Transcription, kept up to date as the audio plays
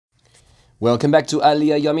Welcome back to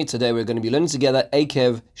Aliyah Yomi. Today we're going to be learning together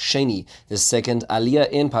Ekev Sheni, the second Aliyah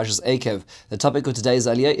in Parshas Ekev. The topic of today's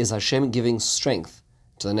Aliyah is Hashem giving strength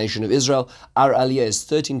to the nation of Israel. Our Aliyah is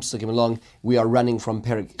 13 Pesukim long. We are running from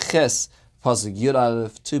Perek Ches, Pasuk Yud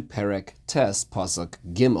Aleph, to Perek Tes, Pasuk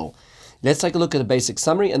Gimel. Let's take a look at a basic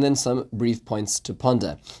summary and then some brief points to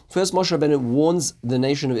ponder. First, Moshe Rabbeinu warns the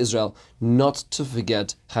nation of Israel not to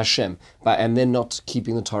forget Hashem, and then not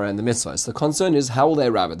keeping the Torah and the mitzvahs. The concern is, how will they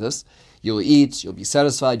arrive at this? You'll eat, you'll be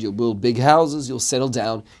satisfied, you'll build big houses, you'll settle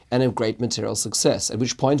down, and have great material success. At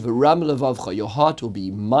which point, v'ram levavcha, your heart will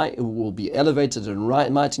be elevated and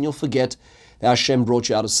might, and you'll forget that Hashem brought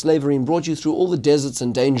you out of slavery and brought you through all the deserts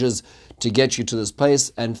and dangers to get you to this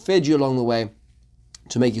place and fed you along the way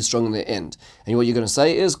to make you strong in the end. And what you're going to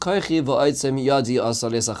say is, Koichi v'oitzem yadi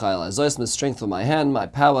asal esachayel. As the strength of my hand, my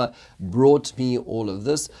power brought me all of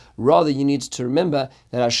this. Rather, you need to remember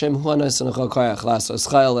that Hashem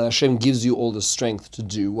that Hashem gives you all the strength to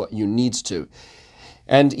do what you need to.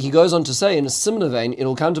 And he goes on to say, in a similar vein,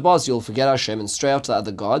 it'll come to pass, you'll forget Hashem and stray after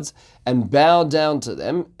other gods and bow down to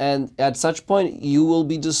them, and at such point you will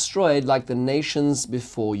be destroyed like the nations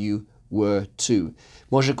before you were too.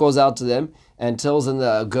 Moshe calls out to them and tells them they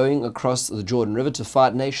are going across the Jordan River to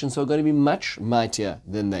fight nations who are going to be much mightier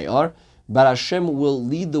than they are. But Hashem will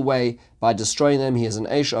lead the way by destroying them. He is an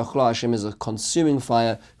Eish Achla. Hashem is a consuming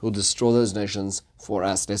fire who will destroy those nations for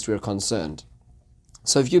us, lest we are concerned.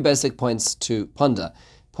 So a few basic points to ponder.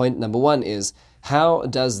 Point number one is, how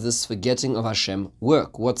does this forgetting of Hashem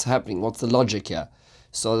work? What's happening? What's the logic here?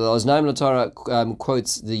 So the Oznaim Torah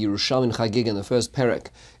quotes the Yerushalmi Chagig in the first perek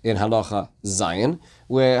in Halacha Zion,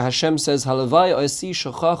 where Hashem says, "Halavai oisi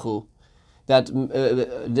shochachu," that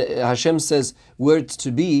Hashem says, were it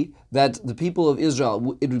to be that the people of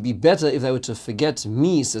Israel, it would be better if they were to forget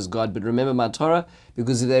me, says God, but remember my Torah,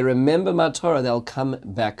 because if they remember my Torah, they'll come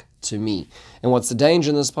back to me. And what's the danger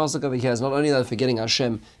in this pasuk over here is not only they're forgetting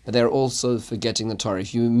Hashem, but they're also forgetting the Torah.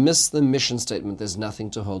 If you miss the mission statement, there's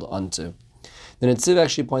nothing to hold on to. The Netziv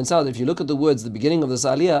actually points out, if you look at the words at the beginning of this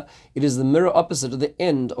aliyah, it is the mirror opposite of the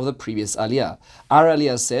end of the previous aliyah. Our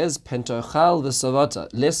aliyah says, Pentochal v'savata,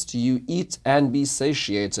 lest you eat and be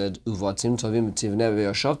satiated, uvatim tovim tivneh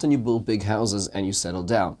v'yashavta, and you build big houses and you settle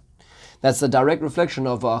down. That's the direct reflection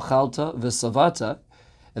of v'achalta v'savata.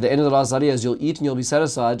 At the end of the last aliyah is, you'll eat and you'll be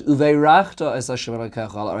satisfied, uveirachta es Hashem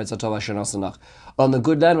elokecha al haaretz hatova asher nasanach, on the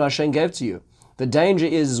good land which Hashem gave to you. The danger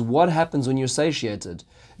is what happens when you're satiated.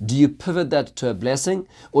 Do you pivot that to a blessing,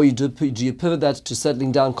 or do you pivot that to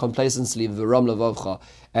settling down complacently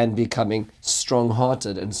and becoming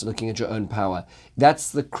strong-hearted and looking at your own power? That's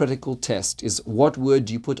the critical test, is what word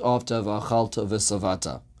do you put after v'achalta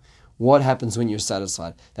v'savata? What happens when you're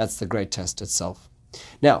satisfied? That's the great test itself.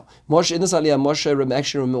 Now, Moshe, in this aliyah, Moshe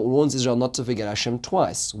actually warns Israel not to forget Hashem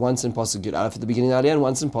twice. Once in Pasuk Yud Aleph at the beginning of the aliyah, and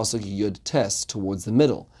once in Pasuk Yud Tes towards the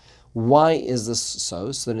middle. Why is this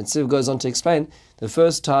so? So the Netziv goes on to explain, the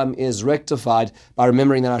first time is rectified by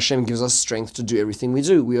remembering that Hashem gives us strength to do everything we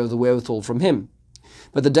do. We have the wherewithal from Him.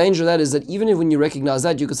 But the danger of that is that even if when you recognize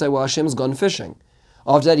that, you could say, well, Hashem's gone fishing.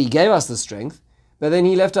 After that, He gave us the strength, but then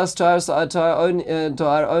He left us to our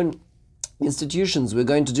own institutions. We're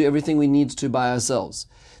going to do everything we need to by ourselves.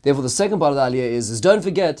 Therefore, the second part of the aliyah is don't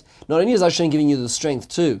forget, not only is Hashem giving you the strength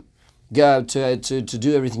to go to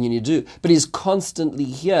do everything you need to do, but He's constantly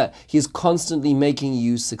here. He's constantly making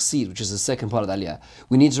you succeed, which is the second part of the aliyah.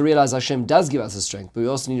 We need to realize Hashem does give us the strength, but we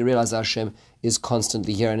also need to realize that Hashem is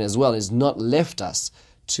constantly here and as well has not left us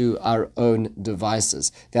to our own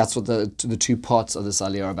devices. That's what the two parts of this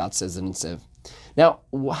aliyah are about, says the Netziv. Now,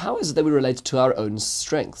 how is it that we relate to our own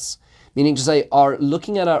strengths? Meaning to say, are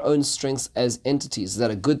looking at our own strengths as entities, is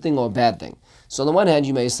that a good thing or a bad thing? So on the one hand,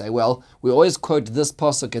 you may say, well, we always quote this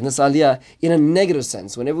pasuk and this aliyah in a negative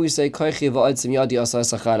sense. Whenever we say, whenever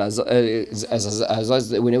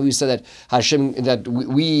we say that Hashem, that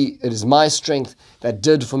it is my strength that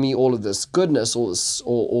did for me all of this goodness,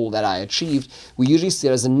 all that I achieved, we usually see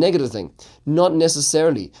it as a negative thing. Not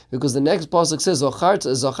necessarily, because the next pasuk says,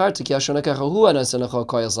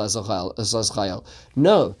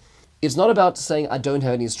 no. It's not about saying I don't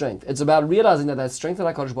have any strength. It's about realizing that strength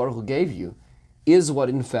that HaKadosh Baruch Hu gave you is what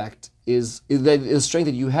in fact is the strength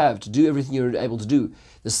that you have to do everything you're able to do.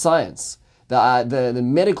 The science, the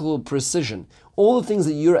medical precision, all the things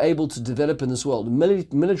that you're able to develop in this world,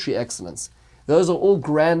 military excellence, those are all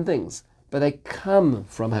grand things, but they come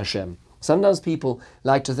from Hashem. Sometimes people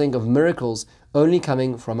like to think of miracles only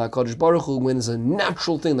coming from HaKadosh Baruch Hu when there's a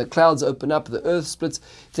natural thing, the clouds open up, the earth splits,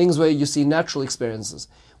 things where you see natural experiences.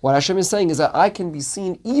 What Hashem is saying is that I can be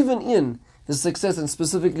seen even in the success, and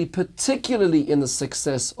specifically, particularly in the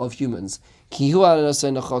success of humans, He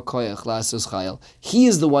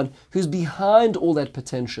is the one who's behind all that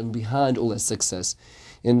potential, behind all that success.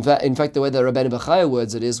 In fact, the way that Rabbeinu Bechaya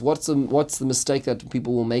words it is, what's the mistake that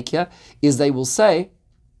people will make here? Is they will say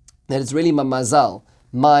that it's really my mazal,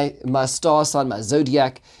 my star sign, my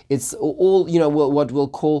zodiac. It's all, what we'll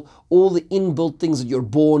call all the inbuilt things that you're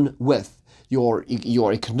born with. Your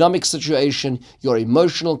economic situation, your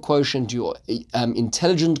emotional quotient, your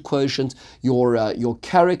intelligent quotient, your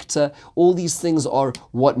character, all these things are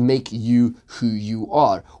what make you who you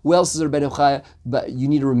are. Well, says Rabbeinu Chaya, but you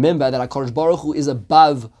need to remember that HaKadosh Baruch Hu is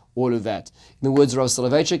above all of that. In the words of Rav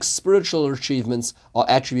Soloveitchik, spiritual achievements are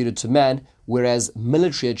attributed to man, whereas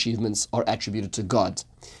military achievements are attributed to God.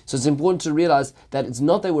 So it's important to realize that it's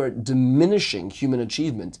not that we're diminishing human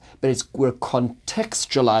achievement, but we're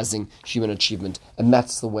contextualizing human achievement, and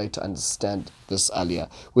that's the way to understand this aliyah.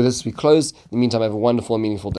 With this we close. In the meantime, have a wonderful and meaningful day.